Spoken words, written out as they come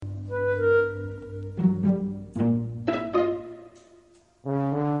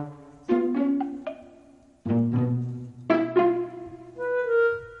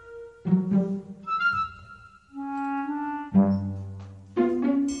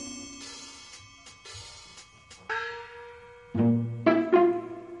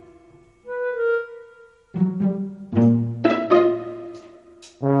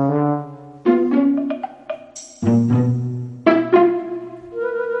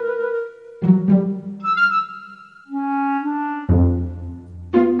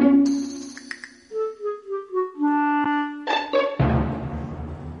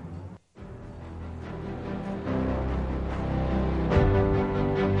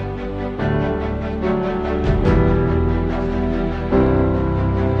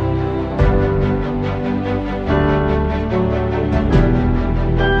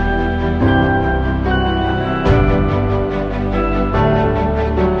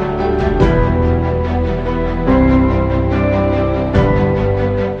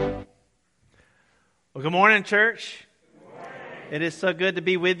Well, good morning, church. Good morning. It is so good to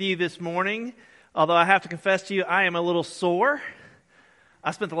be with you this morning. Although I have to confess to you, I am a little sore.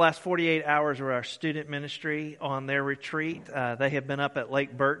 I spent the last 48 hours with our student ministry on their retreat. They have been up at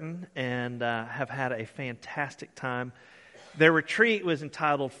Lake Burton and have had a fantastic time. Their retreat was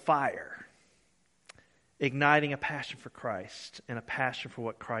entitled Fire, igniting a passion for Christ and a passion for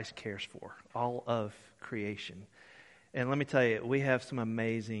what Christ cares for, all of creation. And let me tell you, we have some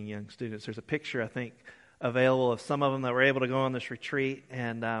amazing young students. There's a picture, I think, available of some of them that were able to go on this retreat,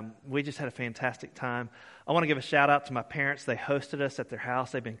 and we just had a fantastic time. I want to give a shout out to my parents. They hosted us at their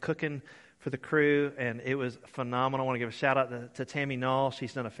house. They've been cooking for the crew, and it was phenomenal. I want to give a shout out to Tammy Knoll.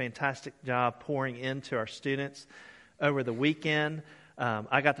 She's done a fantastic job pouring into our students over the weekend.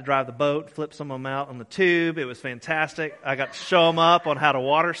 I got to drive the boat, flip some of them out on the tube. It was fantastic. I got to show them up on how to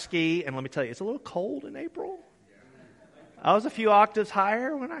water ski, and let me tell you, it's a little cold in April. I was a few octaves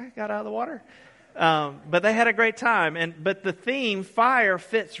higher when I got out of the water. But they had a great time. But the theme, fire,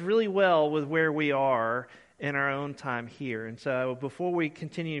 fits really well with where we are in our own time here. And so before we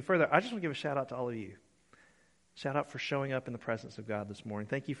continue further, I just want to give a shout out to all of you. Shout out for showing up in the presence of God this morning.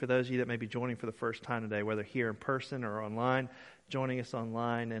 Thank you for those of you that may be joining for the first time today, whether here in person or online, joining us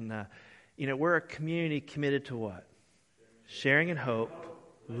online. And, we're a community committed to what? Sharing in hope,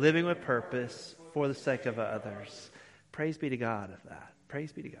 living with purpose for the sake of others. Praise be to God of that.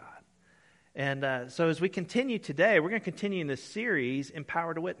 Praise be to God. And so as we continue today, we're going to continue in this series,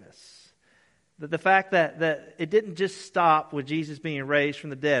 Empowered to Witness. The fact that it didn't just stop with Jesus being raised from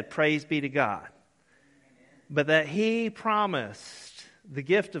the dead, praise be to God. But that He promised the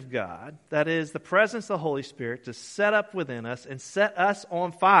gift of God, that is the presence of the Holy Spirit, to set up within us and set us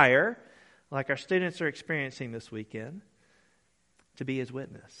on fire, like our students are experiencing this weekend, to be His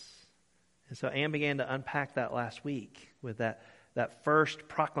witness. And so Ann began to unpack that last week with that first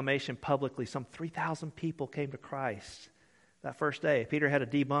proclamation publicly. Some 3,000 people came to Christ that first day. Peter had to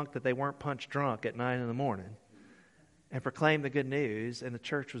debunk that they weren't punch drunk at 9 a.m. and proclaim the good news, and the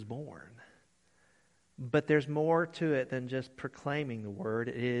church was born. But there's more to it than just proclaiming the word.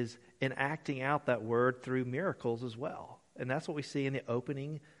 It is enacting out that word through miracles as well. And that's what we see in the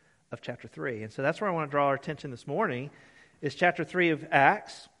opening of chapter 3. And so that's where I want to draw our attention this morning, is chapter 3 of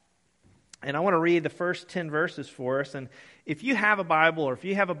Acts. And I want to read the first 10 verses for us. And if you have a Bible, or if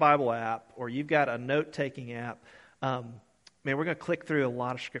you have a Bible app, or you've got a note-taking app, we're going to click through a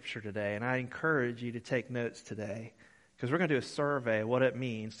lot of Scripture today. And I encourage you to take notes today, because we're going to do a survey of what it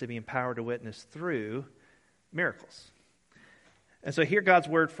means to be empowered to witness through miracles. And so hear God's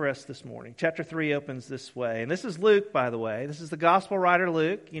word for us this morning. Chapter 3 opens this way. And this is Luke, by the way. This is the gospel writer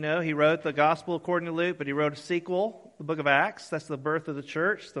Luke. You know, he wrote the gospel according to Luke, but he wrote a sequel, the book of Acts. That's the birth of the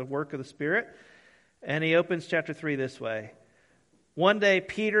church, the work of the Spirit. And he opens chapter 3 this way. One day,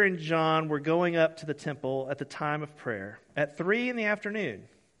 Peter and John were going up to the temple at the time of prayer at 3 p.m.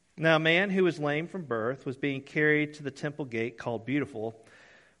 Now, a man who was lame from birth was being carried to the temple gate called Beautiful,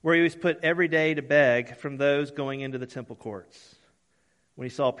 where he was put every day to beg from those going into the temple courts. When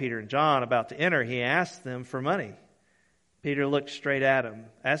he saw Peter and John about to enter, he asked them for money. Peter looked straight at him,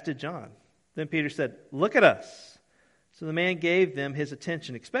 as did John. Then Peter said, "Look at us." So the man gave them his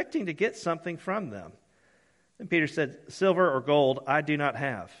attention, expecting to get something from them. Then Peter said, "Silver or gold I do not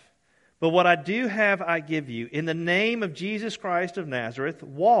have, but what I do have I give you. In the name of Jesus Christ of Nazareth,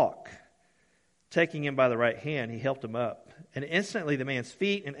 walk." Taking him by the right hand, he helped him up. And instantly the man's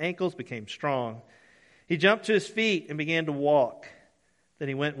feet and ankles became strong. He jumped to his feet and began to walk. Then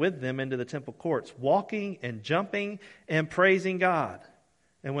he went with them into the temple courts, walking and jumping and praising God.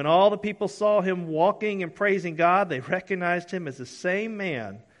 And when all the people saw him walking and praising God, they recognized him as the same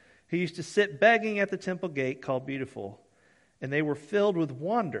man who used to sit begging at the temple gate called Beautiful. And they were filled with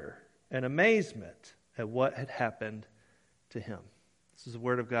wonder and amazement at what had happened to him. This is the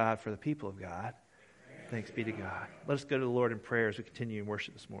word of God for the people of God. Thanks be to God. Let us go to the Lord in prayer as we continue in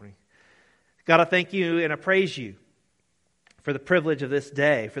worship this morning. God, I thank you and I praise you for the privilege of this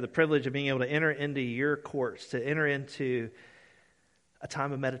day, for the privilege of being able to enter into your courts, to enter into a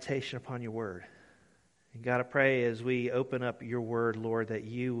time of meditation upon your word. And God, I pray as we open up your word, Lord, that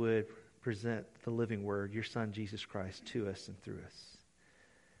you would present the living word, your Son, Jesus Christ, to us and through us.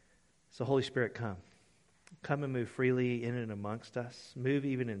 So Holy Spirit, come. Come and move freely in and amongst us. Move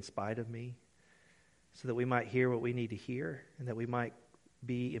even in spite of me, so that we might hear what we need to hear, and that we might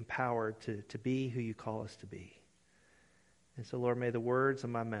be empowered to be who you call us to be. And so, Lord, may the words of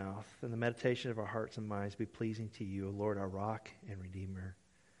my mouth and the meditation of our hearts and minds be pleasing to you, O Lord, our rock and redeemer.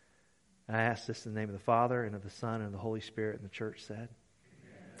 And I ask this in the name of the Father, and of the Son, and of the Holy Spirit, and the church said,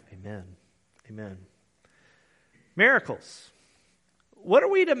 Amen. Amen. Miracles. What are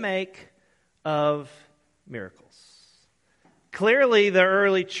we to make of miracles. Clearly, the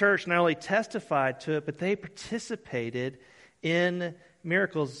early church not only testified to it, but they participated in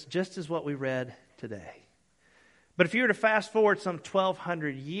miracles, just as what we read today. But if you were to fast forward some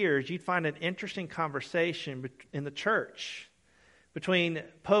 1,200 years, you'd find an interesting conversation in the church between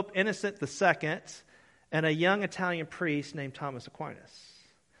Pope Innocent II and a young Italian priest named Thomas Aquinas.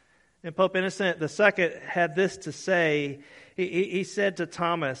 And Pope Innocent II had this to say. He said to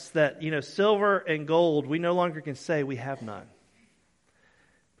Thomas that, silver and gold, we no longer can say we have none.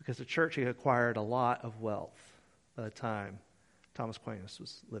 Because the church had acquired a lot of wealth by the time Thomas Aquinas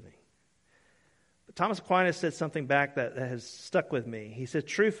was living. But Thomas Aquinas said something back that has stuck with me. He said,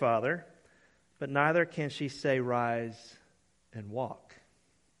 "True, Father, but neither can she say rise and walk."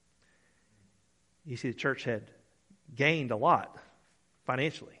 You see, the church had gained a lot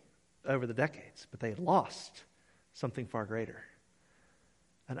financially over the decades, but they had lost something far greater.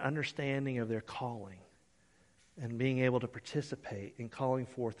 An understanding of their calling and being able to participate in calling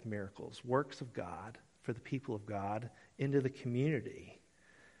forth miracles, works of God for the people of God into the community.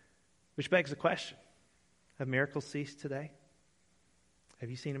 Which begs the question, have miracles ceased today? Have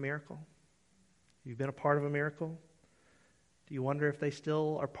you seen a miracle? Have you been a part of a miracle? Do you wonder if they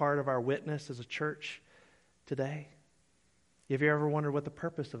still are part of our witness as a church today? Have you ever wondered what the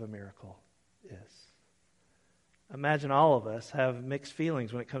purpose of a miracle is? Imagine all of us have mixed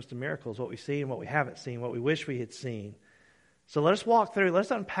feelings when it comes to miracles, what we've seen, what we haven't seen, what we wish we had seen. So let us walk through,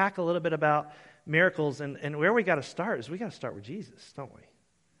 let's unpack a little bit about miracles, and where we got to start is we got to start with Jesus, don't we?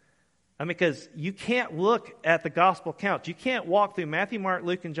 Because you can't look at the gospel accounts. You can't walk through Matthew, Mark,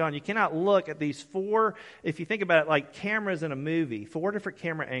 Luke, and John. You cannot look at these four, if you think about it like cameras in a movie, 4 different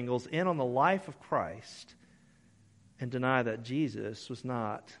camera angles in on the life of Christ and deny that Jesus was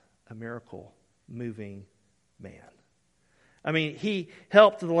not a miracle-moving man. He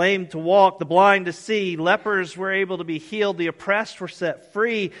helped the lame to walk, the blind to see, lepers were able to be healed, the oppressed were set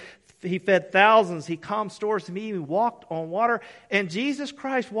free. He fed thousands, he calmed storms, he even walked on water. And Jesus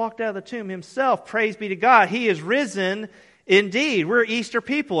Christ walked out of the tomb himself. Praise be to God. He is risen indeed. We're Easter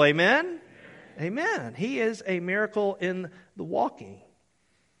people, amen? Amen. He is a miracle in the walking.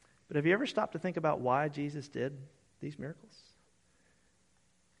 But have you ever stopped to think about why Jesus did these miracles?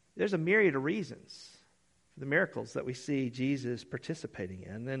 There's a myriad of reasons for the miracles that we see Jesus participating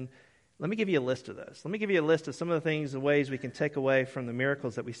in. And let me give you a list of those. Let me give you a list of some of the things, the ways we can take away from the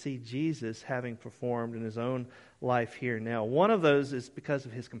miracles that we see Jesus having performed in his own life here and now. One of those is because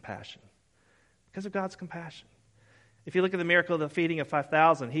of his compassion. Because of God's compassion. If you look at the miracle of the feeding of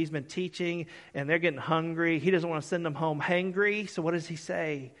 5,000, he's been teaching and they're getting hungry. He doesn't want to send them home hangry. So what does he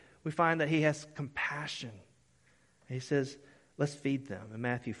say? We find that he has compassion. And he says, let's feed them in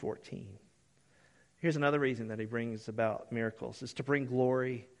Matthew 14. Here's another reason that he brings about miracles, is to bring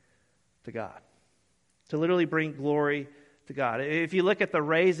glory to God. To literally bring glory to God. If you look at the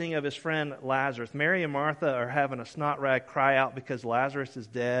raising of his friend Lazarus, Mary and Martha are having a snot rag cry out because Lazarus is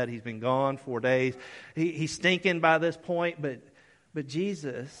dead. He's been gone 4 days. He's stinking by this point, but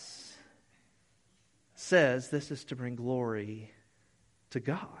Jesus says this is to bring glory to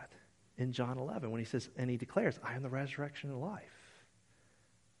God in John 11 when he says, and he declares, I am the resurrection and life.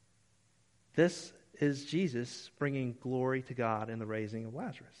 This is Jesus bringing glory to God in the raising of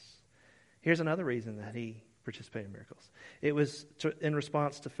Lazarus. Here's another reason that he participated in miracles. It was in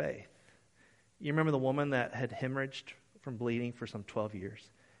response to faith. You remember the woman that had hemorrhaged from bleeding for some 12 years?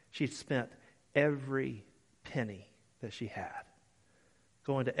 She'd spent every penny that she had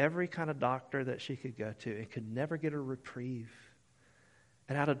going to every kind of doctor that she could go to and could never get a reprieve.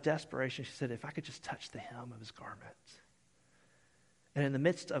 And out of desperation, she said, if I could just touch the hem of his garment. And in the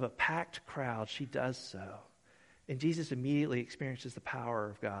midst of a packed crowd, she does so. And Jesus immediately experiences the power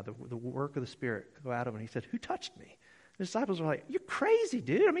of God, the work of the Spirit go out of him. And he said, who touched me? The disciples were like, you're crazy,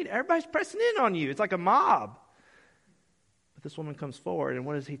 dude. Everybody's pressing in on you. It's like a mob. But this woman comes forward, and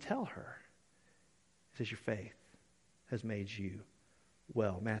what does he tell her? He says, your faith has made you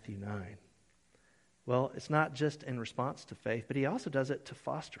well. Matthew 9. Well, it's not just in response to faith, but he also does it to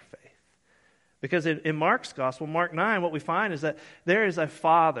foster faith. Because in Mark's gospel, Mark 9, what we find is that there is a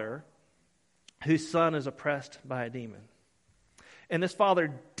father whose son is oppressed by a demon. And this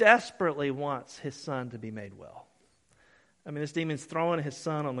father desperately wants his son to be made well. This demon's throwing his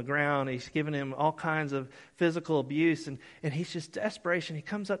son on the ground. He's giving him all kinds of physical abuse. And he's just desperation. He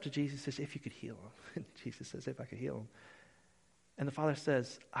comes up to Jesus and says, if you could heal him. And Jesus says, if I could heal him. And the father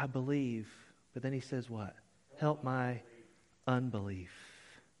says, I believe. But then he says what? Help my unbelief.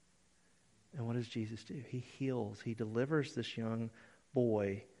 And what does Jesus do? He heals. He delivers this young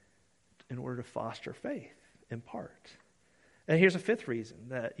boy in order to foster faith, in part. And here's a fifth reason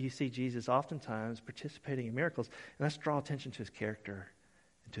that you see Jesus oftentimes participating in miracles, and that's draw attention to his character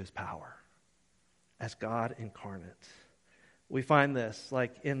and to his power as God incarnate. We find this,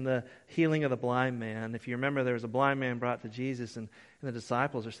 like in the healing of the blind man. If you remember, there was a blind man brought to Jesus, and the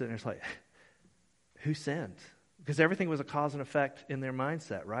disciples are sitting there, it's like, who sinned? Because everything was a cause and effect in their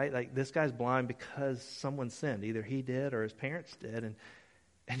mindset, right? Like, this guy's blind because someone sinned. Either he did or his parents did.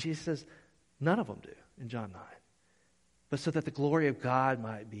 And Jesus says, none of them do in John 9. But so that the glory of God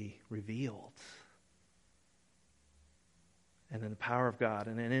might be revealed. And then the power of God.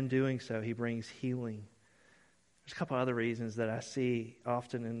 And then in doing so, he brings healing. There's a couple other reasons that I see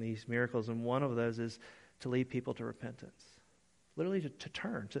often in these miracles. And one of those is to lead people to repentance. Literally to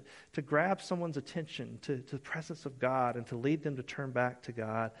turn, to grab someone's attention to the presence of God and to lead them to turn back to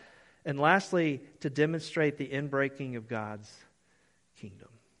God. And lastly, to demonstrate the inbreaking of God's kingdom.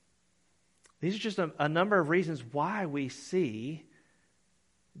 These are just a number of reasons why we see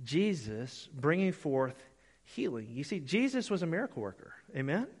Jesus bringing forth healing. You see, Jesus was a miracle worker.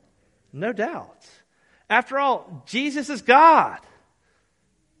 Amen? No doubt. After all, Jesus is God.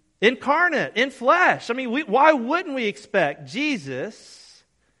 Incarnate, in flesh. I mean, why wouldn't we expect Jesus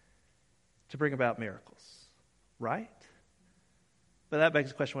to bring about miracles? Right? But that begs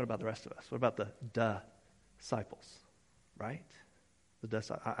the question, what about the rest of us? What about the disciples? Right?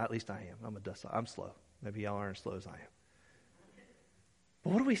 At least I am. I'm a disciple. I'm slow. Maybe y'all aren't as slow as I am.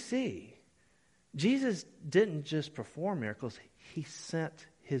 But what do we see? Jesus didn't just perform miracles. He sent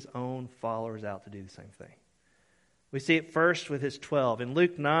his own followers out to do the same thing. We see it first with his 12. In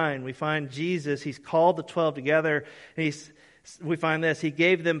Luke 9, we find Jesus, he's called the 12 together. And we find this, he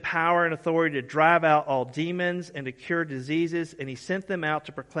gave them power and authority to drive out all demons and to cure diseases. And he sent them out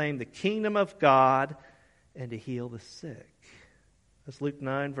to proclaim the kingdom of God and to heal the sick. That's Luke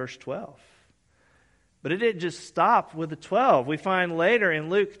 9, verse 12. But it didn't just stop with the 12. We find later in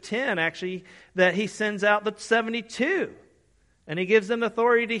Luke 10, actually, that he sends out the 72. And he gives them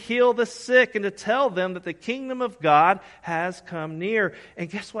authority to heal the sick and to tell them that the kingdom of God has come near.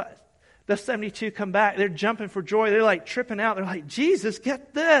 And guess what? The 72 come back. They're jumping for joy. They're like tripping out. They're like, Jesus,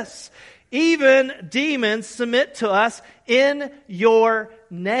 get this. Even demons submit to us in your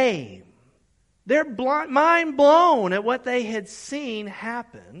name. They're mind blown at what they had seen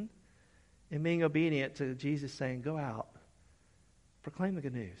happen in being obedient to Jesus saying, go out, proclaim the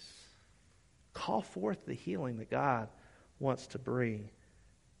good news. Call forth the healing that God wants to bring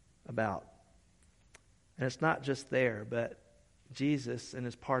about. And it's not just there, but Jesus in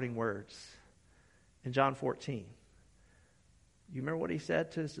his parting words in John 14. You remember what he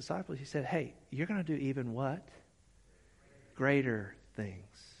said to his disciples? He said, hey, you're going to do even what? Greater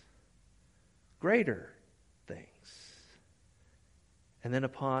things. Greater things. And then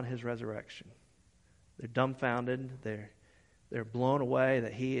upon his resurrection, they're dumbfounded, they're blown away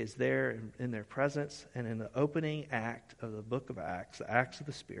that he is there in their presence. And in the opening act of the book of Acts, the Acts of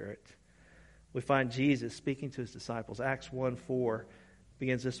the Spirit, we find Jesus speaking to his disciples. Acts 1:4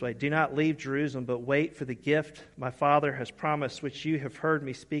 begins this way. Do not leave Jerusalem, but wait for the gift my Father has promised, which you have heard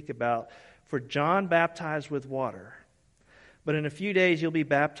me speak about. For John baptized with water, but in a few days you'll be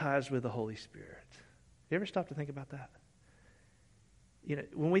baptized with the Holy Spirit. You ever stop to think about that? You know,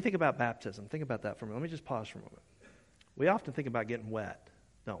 when we think about baptism, think about that for a moment. Let me just pause for a moment. We often think about getting wet,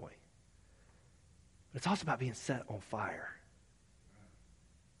 don't we? But it's also about being set on fire.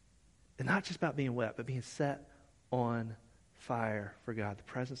 And not just about being wet, but being set on fire for God, the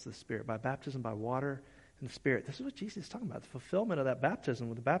presence of the Spirit, by baptism, by water and the Spirit. This is what Jesus is talking about, the fulfillment of that baptism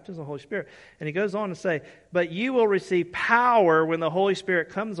with the baptism of the Holy Spirit. And he goes on to say, but you will receive power when the Holy Spirit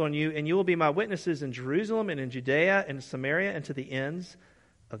comes on you, and you will be my witnesses in Jerusalem and in Judea and Samaria and to the ends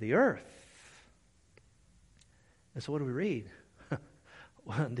of the earth. And so what do we read?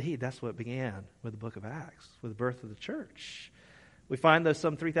 Well, indeed, that's what began with the book of Acts, with the birth of the church. We find those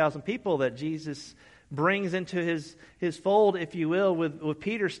some 3,000 people that Jesus brings into his fold, if you will, with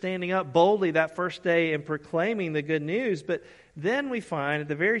Peter standing up boldly that first day and proclaiming the good news. But then we find at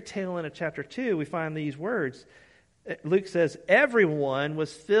the very tail end of chapter 2, we find these words. Luke says, everyone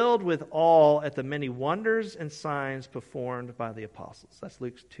was filled with awe at the many wonders and signs performed by the apostles. That's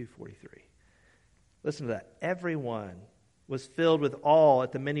Luke 2:43. Listen to that. Everyone was filled with awe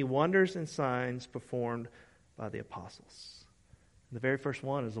at the many wonders and signs performed by the apostles. And the very first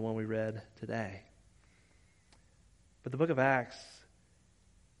one is the one we read today. But the book of Acts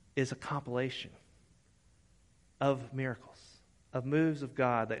is a compilation of miracles, of moves of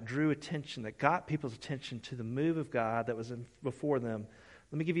God that drew attention, that got people's attention to the move of God that was before them.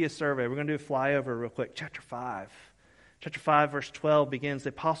 Let me give you a survey. We're going to do a flyover real quick. Chapter 5. Chapter 5, verse 12 begins, the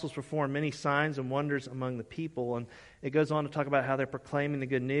apostles perform many signs and wonders among the people. And it goes on to talk about how they're proclaiming the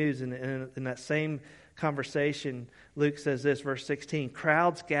good news. And in that same conversation, Luke says this, verse 16,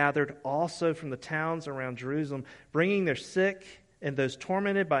 crowds gathered also from the towns around Jerusalem, bringing their sick and those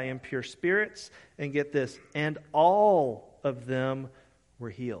tormented by impure spirits. And get this, and all of them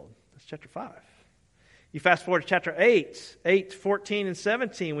were healed. That's chapter 5. You fast forward to chapter 8, 14 and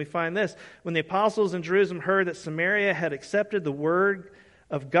 17, we find this. When the apostles in Jerusalem heard that Samaria had accepted the word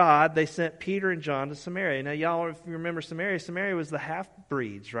of God, they sent Peter and John to Samaria. Now, y'all, if you remember Samaria was the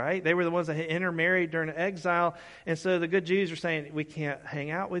half-breeds, right? They were the ones that had intermarried during the exile. And so the good Jews were saying, we can't hang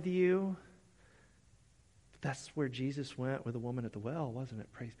out with you. But that's where Jesus went with the woman at the well, wasn't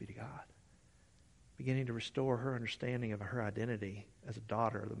it? Praise be to God. Beginning to restore her understanding of her identity as a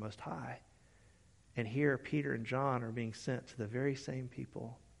daughter of the Most High. And here, Peter and John are being sent to the very same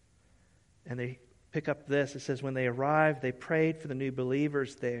people. And they pick up this. It says, when they arrived, they prayed for the new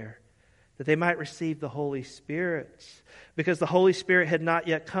believers there, that they might receive the Holy Spirit. Because the Holy Spirit had not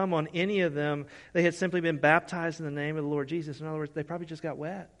yet come on any of them. They had simply been baptized in the name of the Lord Jesus. In other words, they probably just got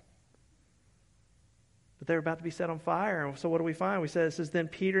wet. But they were about to be set on fire. And so what do we find? It says, then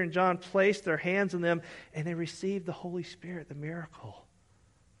Peter and John placed their hands on them, and they received the Holy Spirit, the miracle.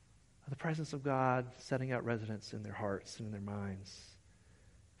 The presence of God setting out residence in their hearts and in their minds.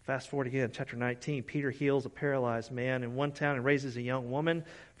 Fast forward again, chapter 19. Peter heals a paralyzed man in one town and raises a young woman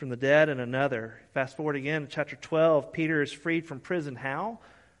from the dead in another. Fast forward again, chapter 12. Peter is freed from prison. How?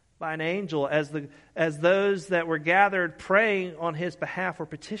 By an angel. As those that were gathered praying on his behalf were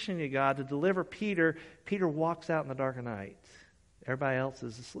petitioning to God to deliver Peter, Peter walks out in the dark of night. Everybody else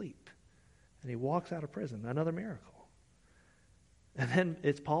is asleep. And he walks out of prison. Another miracle. And then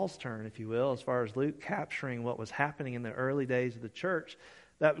it's Paul's turn, if you will, as far as Luke capturing what was happening in the early days of the church.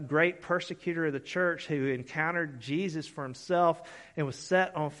 That great persecutor of the church who encountered Jesus for himself and was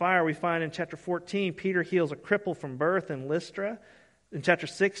set on fire. We find in chapter 14, Peter heals a cripple from birth in Lystra. In chapter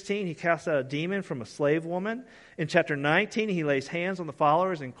 16, he casts out a demon from a slave woman. In chapter 19, he lays hands on the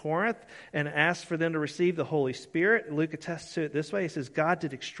followers in Corinth and asks for them to receive the Holy Spirit. Luke attests to it this way. He says, God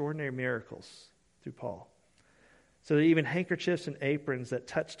did extraordinary miracles through Paul. So that even handkerchiefs and aprons that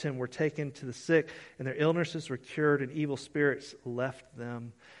touched him were taken to the sick, and their illnesses were cured, and evil spirits left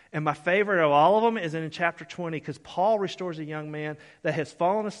them. And my favorite of all of them is in chapter 20, because Paul restores a young man that has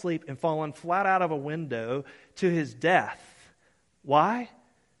fallen asleep and fallen flat out of a window to his death. Why?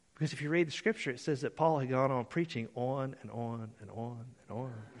 Because if you read the scripture, it says that Paul had gone on preaching on and on and on and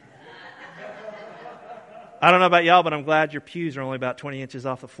on. I don't know about y'all, but I'm glad your pews are only about 20 inches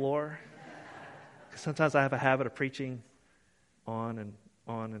off the floor. Sometimes I have a habit of preaching on and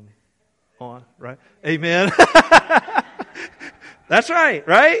on and on, right? Amen. That's right?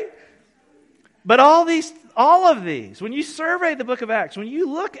 But all of these, when you survey the book of Acts, when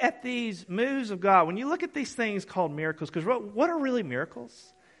you look at these moves of God, when you look at these things called miracles, because what are really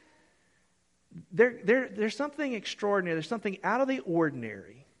miracles? There's something extraordinary, there's something out of the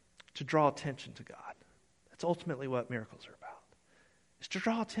ordinary to draw attention to God. That's ultimately what miracles are about. It's to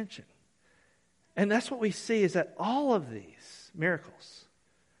draw attention. And that's what we see is that all of these miracles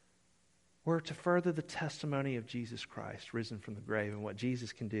were to further the testimony of Jesus Christ risen from the grave and what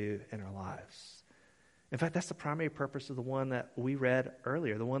Jesus can do in our lives. In fact, that's the primary purpose of the one that we read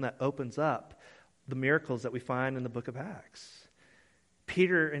earlier, the one that opens up the miracles that we find in the book of Acts.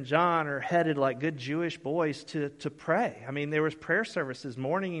 Peter and John are headed like good Jewish boys to pray. I mean, there was prayer services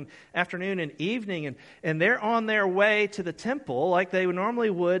morning, afternoon, and evening, and they're on their way to the temple like they normally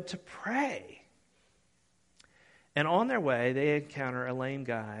would to pray. And on their way, they encounter a lame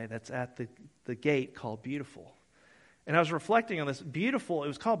guy that's at the gate called Beautiful. And I was reflecting on this. Beautiful, it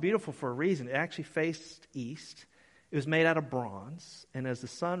was called Beautiful for a reason. It actually faced east. It was made out of bronze. And as the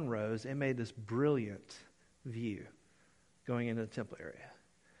sun rose, it made this brilliant view going into the temple area.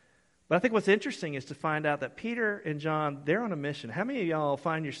 But I think what's interesting is to find out that Peter and John, they're on a mission. How many of y'all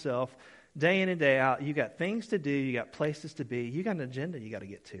find yourself day in and day out, you got things to do, you got places to be, you got an agenda you got to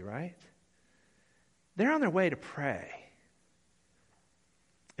get to, right? They're on their way to pray.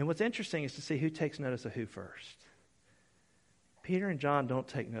 And what's interesting is to see who takes notice of who first. Peter and John don't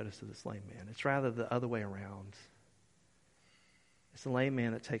take notice of this lame man. It's rather the other way around. It's the lame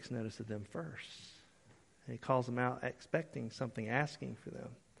man that takes notice of them first. And he calls them out expecting something, asking for them.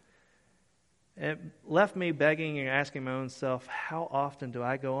 It left me begging and asking my own self, how often do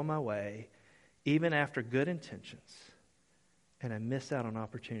I go on my way, even after good intentions, and I miss out on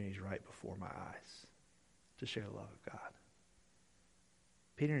opportunities right before my eyes to share the love of God?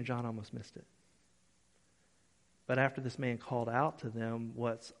 Peter and John almost missed it. But after this man called out to them,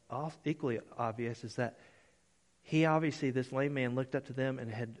 what's equally obvious is that He obviously, this lame man, looked up to them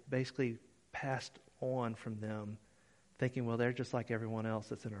and had basically passed on from them, thinking, well, they're just like everyone else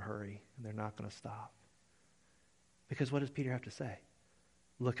that's in a hurry, and they're not going to stop. Because what does Peter have to say?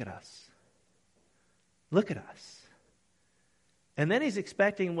 Look at us. Look at us. And then he's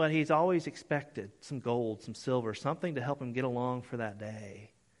expecting what he's always expected, some gold, some silver, something to help him get along for that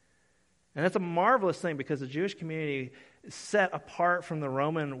day. And that's a marvelous thing because the Jewish community, set apart from the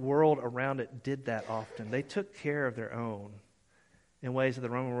Roman world around it, did that often. They took care of their own in ways that the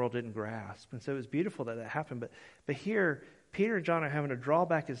Roman world didn't grasp. And so it was beautiful that happened. But here, Peter and John are having to draw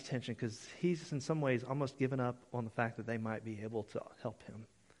back his attention because he's in some ways almost given up on the fact that they might be able to help him.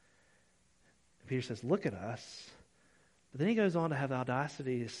 And Peter says, look at us. But then he goes on to have the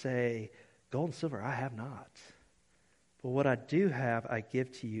audacity to say, gold and silver I have not. But what I do have, I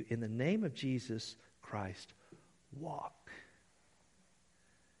give to you. In the name of Jesus Christ, walk.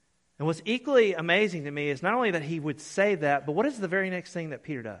 And what's equally amazing to me is not only that he would say that, but what is the very next thing that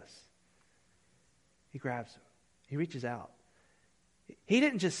Peter does? He grabs him. He reaches out. He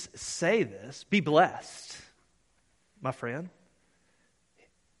didn't just say this, be blessed, my friend.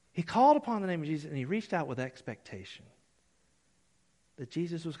 He called upon the name of Jesus and he reached out with expectation that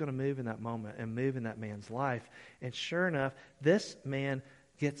Jesus was going to move in that moment and move in that man's life. And sure enough, this man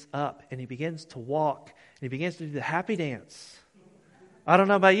gets up and he begins to walk and he begins to do the happy dance. I don't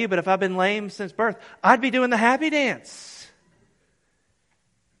know about you, but if I've been lame since birth, I'd be doing the happy dance.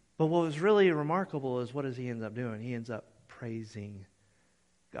 But what was really remarkable is what does he end up doing? He ends up praising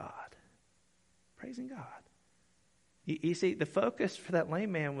God. Praising God. You see, the focus for that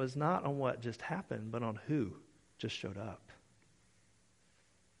lame man was not on what just happened, but on who just showed up.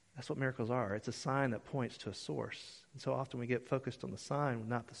 That's what miracles are. It's a sign that points to a source. And so often we get focused on the sign,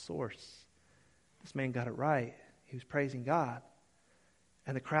 not the source. This man got it right. He was praising God.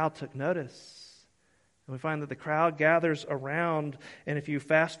 And the crowd took notice. And we find that the crowd gathers around. And if you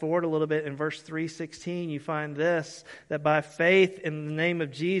fast forward a little bit in verse 3:16, you find this, that by faith in the name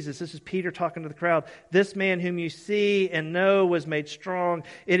of Jesus, this is Peter talking to the crowd, this man whom you see and know was made strong.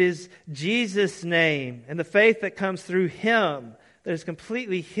 It is Jesus' name and the faith that comes through him that has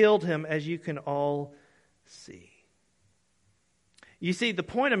completely healed him, as you can all see. You see, the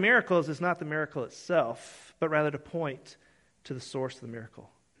point of miracles is not the miracle itself, but rather to point to the source of the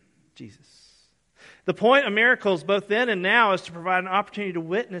miracle, Jesus. The point of miracles, both then and now, is to provide an opportunity to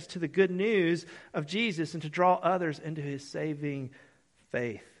witness to the good news of Jesus and to draw others into his saving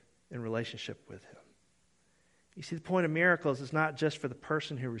faith and relationship with him. You see, the point of miracles is not just for the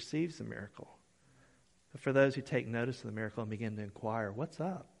person who receives the miracle, but for those who take notice of the miracle and begin to inquire, what's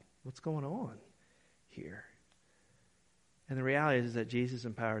up? What's going on here? And the reality is that Jesus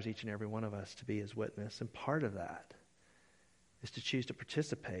empowers each and every one of us to be his witness. And part of that is to choose to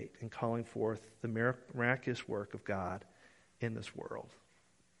participate in calling forth the miraculous work of God in this world.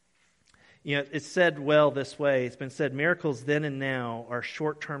 You know, it's said well this way. It's been said, miracles then and now are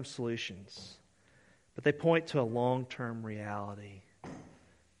short-term solutions, but they point to a long-term reality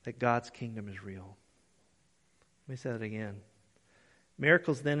that God's kingdom is real. Let me say that again.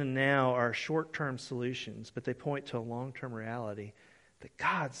 Miracles then and now are short-term solutions, but they point to a long-term reality that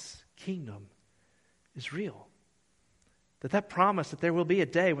God's kingdom is real. That promise that there will be a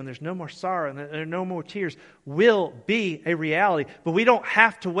day when there's no more sorrow and there are no more tears will be a reality. But we don't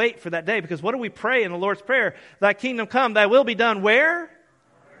have to wait for that day, because what do we pray in the Lord's Prayer? Thy kingdom come, thy will be done where?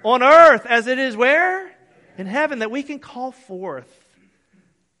 On earth as it is where? In heaven. That we can call forth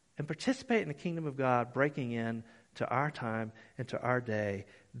and participate in the kingdom of God breaking in to our time and to our day.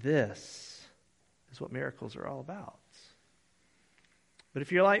 This is what miracles are all about. But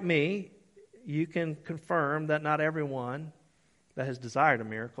if you're like me, you can confirm that not everyone that has desired a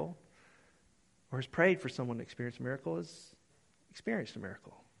miracle or has prayed for someone to experience a miracle has experienced a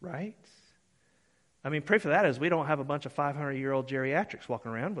miracle, right? I mean, pray for that as we don't have a bunch of 500-year-old geriatrics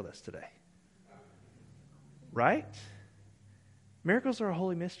walking around with us today. Right? Miracles are a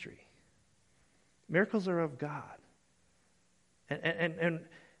holy mystery. Miracles are of God. And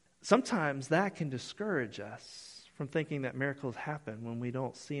sometimes that can discourage us from thinking that miracles happen when we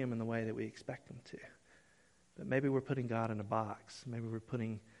don't see them in the way that we expect them to. But maybe we're putting God in a box. Maybe we're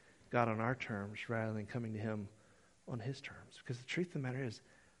putting God on our terms rather than coming to him on his terms. Because the truth of the matter is,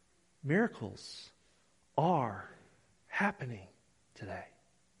 miracles are happening today.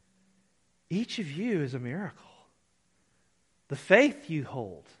 Each of you is a miracle. The faith you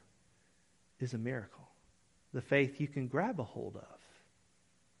hold is a miracle. The faith you can grab a hold of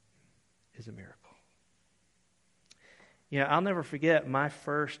is a miracle. You know, I'll never forget my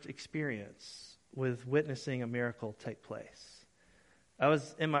first experience with witnessing a miracle take place. I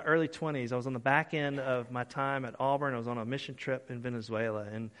was in my early 20s. I was on the back end of my time at Auburn. I was on a mission trip in Venezuela.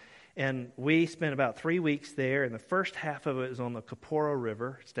 And we spent about 3 weeks there. And the first half of it was on the Coporo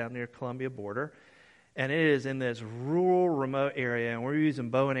River. It's down near Colombia border. And it is in this rural, remote area. And we're using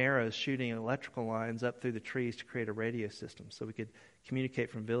bow and arrows, shooting electrical lines up through the trees to create a radio system so we could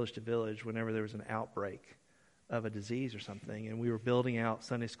communicate from village to village whenever there was an outbreak of a disease or something. And we were building out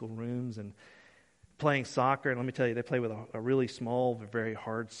Sunday school rooms and playing soccer. And let me tell you, they play with a really small, very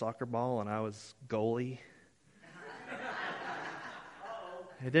hard soccer ball, and I was goalie.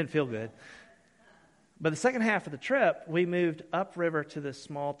 It didn't feel good. But the second half of the trip, we moved upriver to this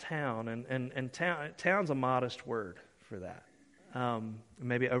small town, and town's a modest word for that.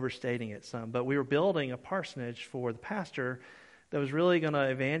 Maybe overstating it some. But we were building a parsonage for the pastor that was really going to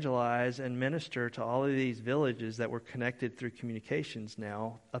evangelize and minister to all of these villages that were connected through communications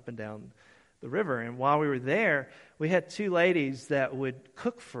now up and down the river. And while we were there, we had two ladies that would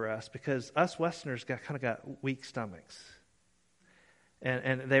cook for us because us Westerners kind of got weak stomachs.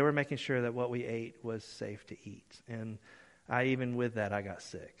 And they were making sure that what we ate was safe to eat. And even with that, I got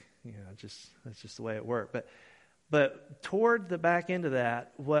sick. That's just the way it worked. But toward the back end of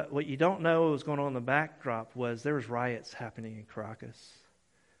that, what you don't know was going on in the backdrop was there was riots happening in Caracas.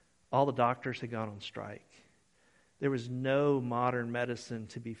 All the doctors had gone on strike. There was no modern medicine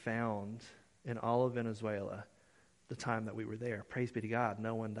to be found in all of Venezuela the time that we were there. Praise be to God,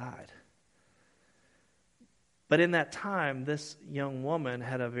 no one died. But in that time, this young woman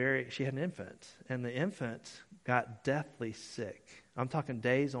had she had an infant, and the infant got deathly sick. I'm talking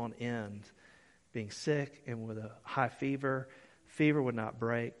days on end, being sick and with a high fever. Fever would not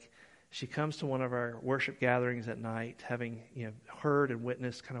break. She comes to one of our worship gatherings at night, having heard and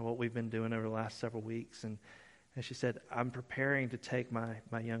witnessed kind of what we've been doing over the last several weeks, and she said, "I'm preparing to take my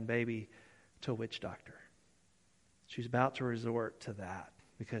young baby to a witch doctor." She's about to resort to that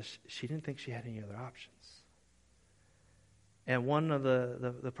because she didn't think she had any other options. And one of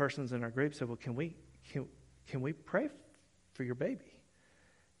the persons in our group said, "Well, can we pray for your baby?"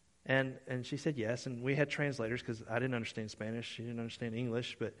 And she said yes, and we had translators because I didn't understand Spanish, she didn't understand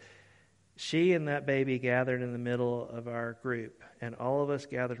English, but she and that baby gathered in the middle of our group, and all of us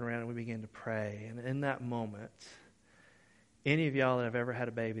gathered around and we began to pray. And in that moment, any of y'all that have ever had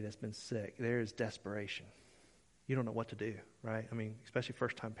a baby that's been sick, there is desperation. You don't know what to do, right? I mean, especially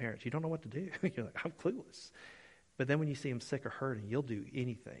first-time parents, you don't know what to do. You're like, I'm clueless. But then when you see them sick or hurting, you'll do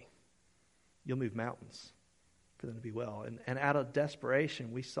anything. You'll move mountains for them to be well. And out of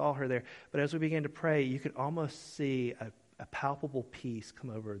desperation, we saw her there. But as we began to pray, you could almost see a palpable peace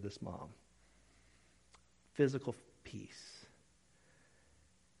come over this mom. Physical peace.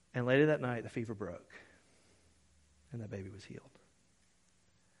 And later that night, the fever broke. And that baby was healed.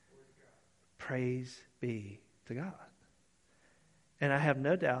 Praise be to God. And I have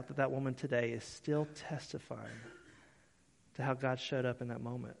no doubt that woman today is still testifying to how God showed up in that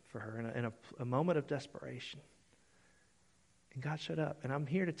moment for her, in a moment of desperation. And God showed up. And I'm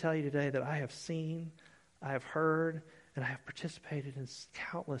here to tell you today that I have seen, I have heard, and I have participated in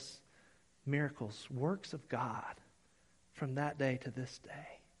countless miracles, works of God from that day to this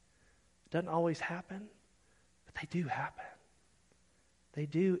day. It doesn't always happen, but they do happen. They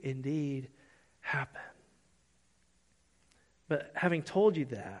do indeed happen. But having told you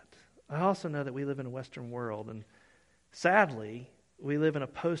that, I also know that we live in a Western world, and sadly, we live in a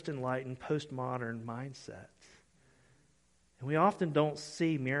post-enlightened, post-modern mindset. And we often don't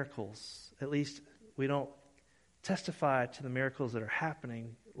see miracles. At least we don't testify to the miracles that are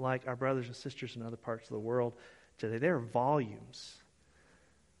happening like our brothers and sisters in other parts of the world today. There are volumes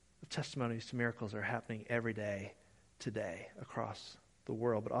of testimonies to miracles that are happening every day today across the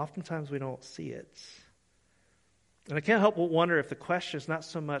world. But oftentimes we don't see it. And I can't help but wonder if the question is not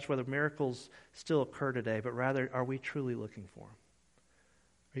so much whether miracles still occur today, but rather, are we truly looking for them?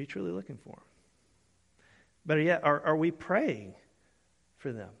 Are you truly looking for them? Better yet, are we praying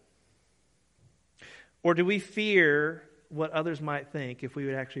for them? Or do we fear what others might think if we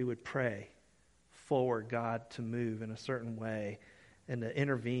would pray for God to move in a certain way and to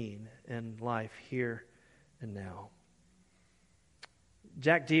intervene in life here and now?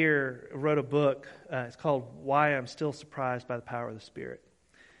 Jack Deere wrote a book. It's called Why I'm Still Surprised by the Power of the Spirit.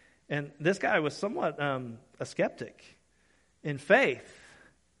 And this guy was somewhat a skeptic in faith,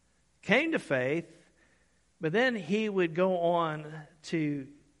 came to faith, but then he would go on to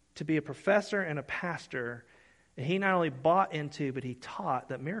be a professor and a pastor. And he not only bought into, but he taught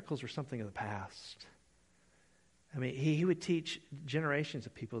that miracles were something of the past. I mean, he would teach generations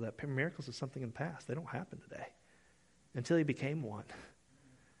of people that miracles are something in the past. They don't happen today until he became one.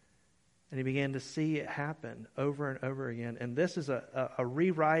 And he began to see it happen over and over again. And this is a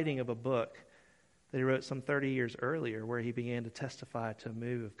rewriting of a book that he wrote some 30 years earlier, where he began to testify to a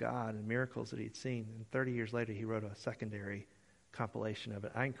move of God and miracles that he'd seen. And 30 years later, he wrote a secondary compilation of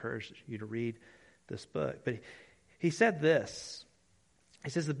it. I encourage you to read this book. But he said this. He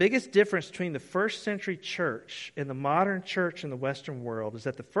says, the biggest difference between the first century church and the modern church in the Western world is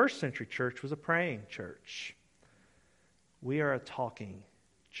that the first century church was a praying church. We are a talking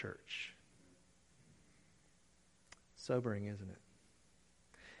church. Sobering, isn't it?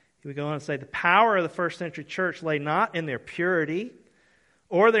 He would go on and say, the power of the first century church lay not in their purity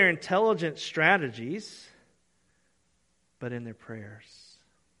or their intelligent strategies, but in their prayers.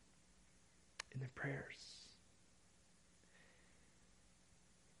 In their prayers.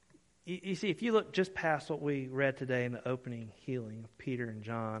 You see, if you look just past what we read today in the opening healing of Peter and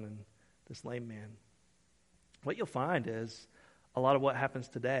John and this lame man, what you'll find is a lot of what happens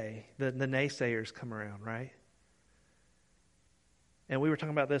today. The naysayers come around, right? And we were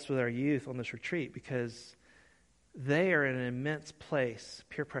talking about this with our youth on this retreat, because they are in an immense place,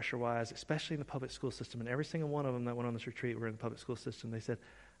 peer pressure-wise, especially in the public school system. And every single one of them that went on this retreat were in the public school system. They said,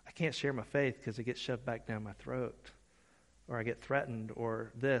 I can't share my faith because it gets shoved back down my throat, or I get threatened,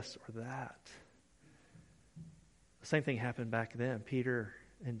 or this or that. The same thing happened back then. Peter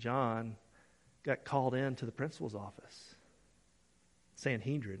and John got called into the principal's office.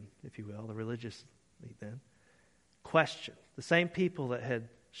 Sanhedrin, if you will, the religious lead then. Question. The same people that had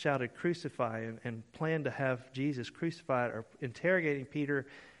shouted crucify and planned to have Jesus crucified are interrogating Peter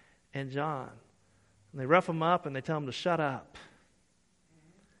and John. And they rough them up and they tell them to shut up.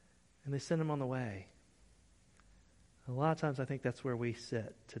 And they send them on the way. A lot of times I think that's where we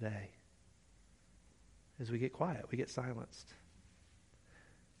sit today. As we get quiet, we get silenced.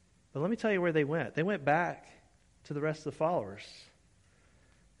 But let me tell you where they went. They went back to the rest of the followers.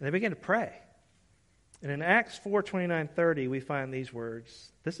 And they began to pray. And in Acts 4:29-30, we find these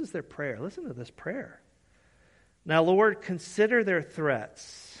words. This is their prayer. Listen to this prayer. Now, Lord, consider their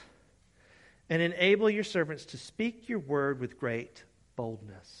threats and enable your servants to speak your word with great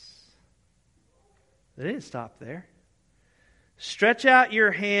boldness. They didn't stop there. Stretch out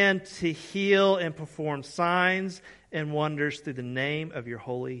your hand to heal and perform signs and wonders through the name of your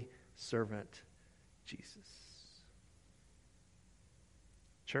holy servant, Jesus.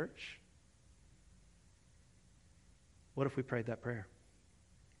 Church, what if we prayed that prayer?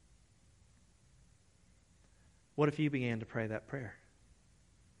 What if you began to pray that prayer?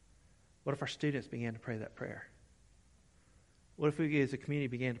 What if our students began to pray that prayer? What if we as a community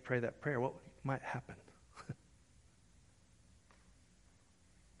began to pray that prayer? What might happen?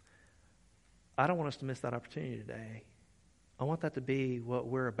 I don't want us to miss that opportunity today. I want that to be what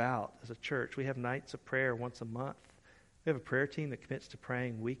we're about as a church. We have nights of prayer once a month. We have a prayer team that commits to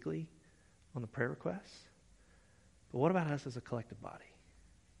praying weekly on the prayer requests. But what about us as a collective body?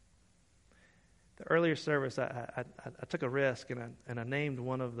 The earlier service, I took a risk and I named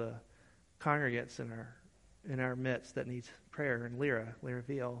one of the congregants in our midst that needs prayer, and Lyra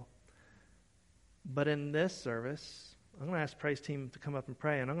Veal. But in this service, I'm going to ask the praise team to come up and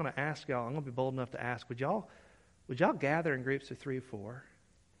pray, and I'm going to ask y'all, I'm going to be bold enough to ask, would y'all gather in groups of 3 or 4,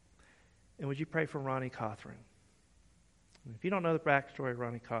 and would you pray for Ronnie Cothran? If you don't know the backstory of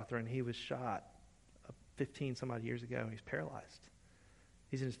Ronnie Cothran, he was shot 15 some odd years ago. He's paralyzed.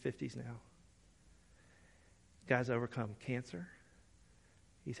 He's in his 50s now. Guy's overcome cancer.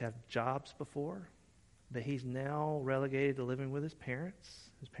 He's had jobs before, but he's now relegated to living with his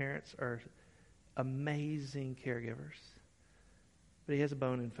parents. His parents are amazing caregivers, but he has a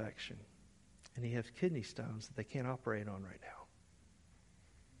bone infection, and he has kidney stones that they can't operate on right now.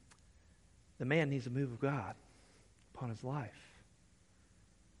 The man needs a move of God upon his life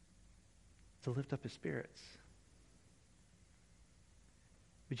to lift up his spirits.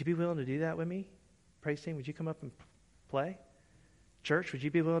 Would you be willing to do that with me? Praise team, would you come up and play? Church, would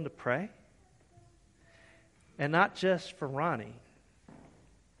you be willing to pray? And not just for Ronnie,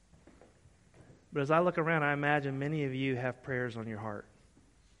 but as I look around, I imagine many of you have prayers on your heart.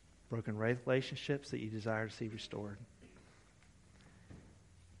 Broken relationships that you desire to see restored.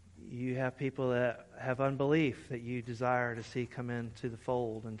 You have people that have unbelief that you desire to see come into the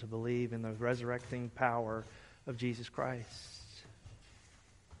fold and to believe in the resurrecting power of Jesus Christ.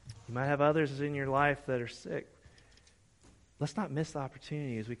 You might have others in your life that are sick. Let's not miss the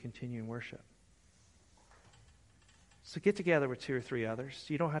opportunity as we continue in worship. So get together with 2 or 3 others.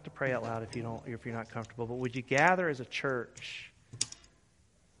 You don't have to pray out loud if you're not comfortable, but would you gather as a church?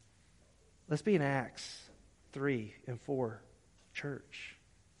 Let's be an Acts 3 and 4 church.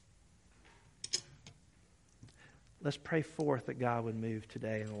 let's pray forth that God would move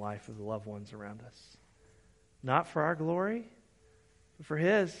today in the life of the loved ones around us. Not for our glory, but for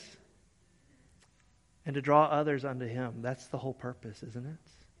His. And to draw others unto Him. That's the whole purpose, isn't it?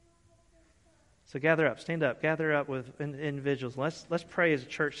 So gather up, stand up, gather up with individuals. Let's pray as a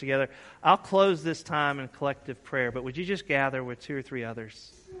church together. I'll close this time in collective prayer, but would you just gather with 2 or 3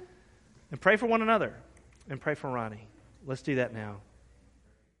 others and pray for one another and pray for Ronnie? Let's do that now.